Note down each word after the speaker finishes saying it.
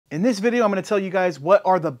In this video, I'm going to tell you guys what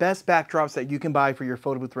are the best backdrops that you can buy for your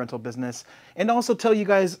photo booth rental business, and also tell you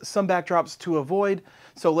guys some backdrops to avoid.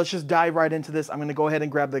 So let's just dive right into this. I'm going to go ahead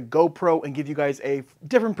and grab the GoPro and give you guys a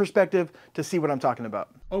different perspective to see what I'm talking about.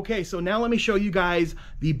 Okay, so now let me show you guys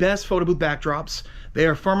the best photo booth backdrops. They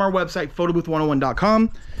are from our website,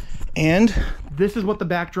 photobooth101.com, and this is what the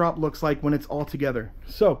backdrop looks like when it's all together.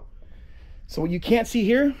 So what you can't see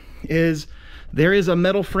here is there is a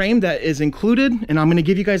metal frame that is included, and I'm going to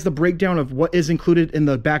give you guys the breakdown of what is included in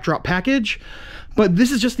the backdrop package. But this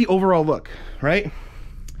is just the overall look, right?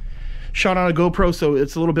 Shot on a GoPro, so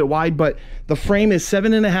it's a little bit wide, but the frame is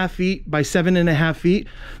 7.5 feet by 7.5 feet,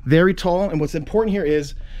 very tall. And what's important here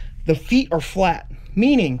is the feet are flat,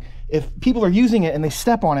 meaning if people are using it and they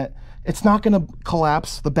step on it, it's not going to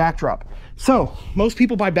collapse the backdrop. So most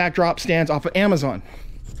people buy backdrop stands off of Amazon.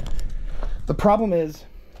 The problem is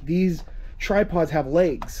these tripods have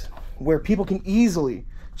legs where people can easily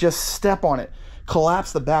just step on it,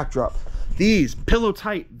 collapse the backdrop. These pillow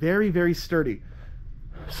tight, very, very sturdy.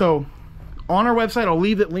 So on our website, I'll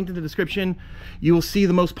leave it linked in the description. You will see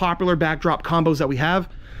the most popular backdrop combos that we have.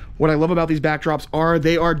 What I love about these backdrops are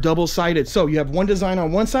they are double-sided. So you have one design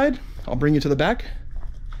on one side. I'll bring you to the back.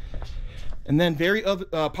 And then very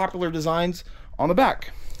popular designs on the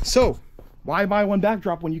back. So why buy one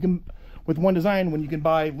backdrop when you can, with one design, when you can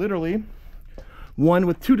buy literally one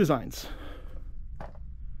with two designs?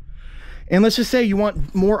 And let's just say you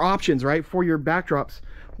want more options, right, for your backdrops.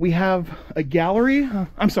 We have a gallery,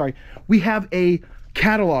 we have a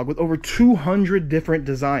catalog with over 200 different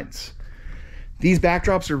designs. These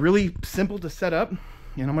backdrops are really simple to set up, and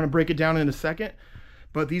I'm going to break it down in a second,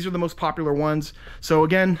 but these are the most popular ones. So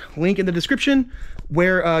again, link in the description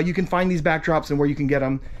where you can find these backdrops and where you can get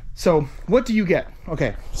them. So what do you get?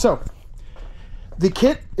 Okay, so the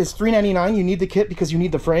kit is $3.99. You need the kit because you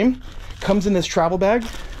need the frame. Comes in this travel bag.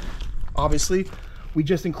 Obviously, we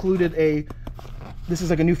just included this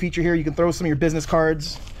is like a new feature here. You can throw some of your business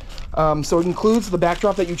cards. So it includes the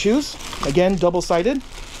backdrop that you choose. Again, double-sided.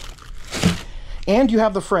 And you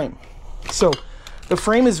have the frame. So the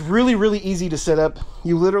frame is really, really easy to set up.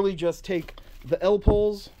 You literally just take the L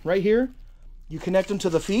poles right here. You connect them to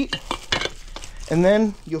the feet. And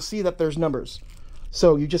then you'll see that there's numbers.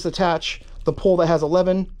 So you just attach the pole that has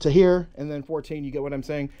 11 to here, and then 14, you get what I'm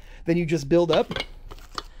saying? Then you just build up.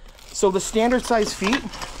 So the standard size feet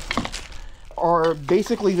are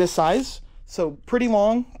basically this size. So pretty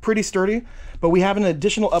long, pretty sturdy, but we have an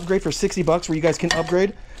additional upgrade for 60 bucks where you guys can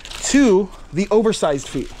upgrade to the oversized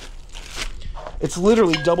feet. It's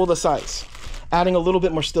literally double the size, adding a little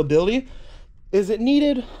bit more stability. Is it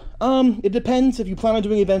needed? It depends. If you plan on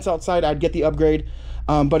doing events outside, I'd get the upgrade.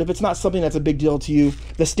 But if it's not something that's a big deal to you,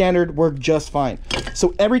 the standard worked just fine.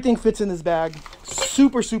 So everything fits in this bag,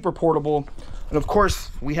 super, super portable. And of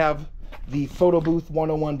course, we have the Photo Booth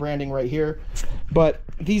 101 branding right here. But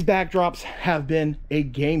these backdrops have been a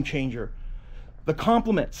game changer. The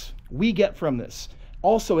compliments we get from this.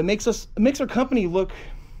 Also, it makes our company look,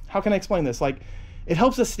 how can I explain this? Like, it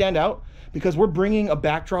helps us stand out because we're bringing a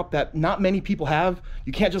backdrop that not many people have.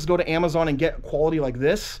 You can't just go to Amazon and get quality like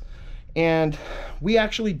this. And we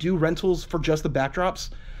actually do rentals for just the backdrops.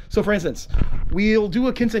 So for instance, we'll do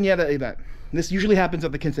a quinceañera event. This usually happens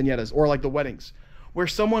at the quinceañeras or like the weddings, where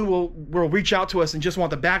someone will reach out to us and just want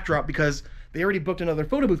the backdrop because they already booked another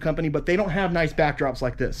photo booth company, but they don't have nice backdrops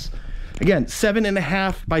like this. Again,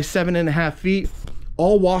 7.5 by 7.5 feet,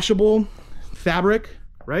 all washable fabric,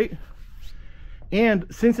 right? And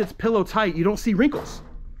since it's pillow tight, you don't see wrinkles,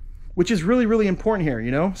 which is really, really important here,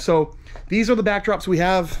 you know? So these are the backdrops we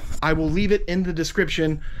have. I will leave it in the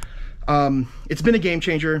description. It's been a game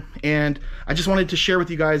changer, and I just wanted to share with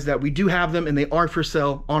you guys that we do have them and they are for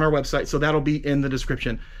sale on our website. So that'll be in the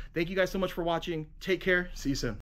description. Thank you guys so much for watching. Take care. See you soon.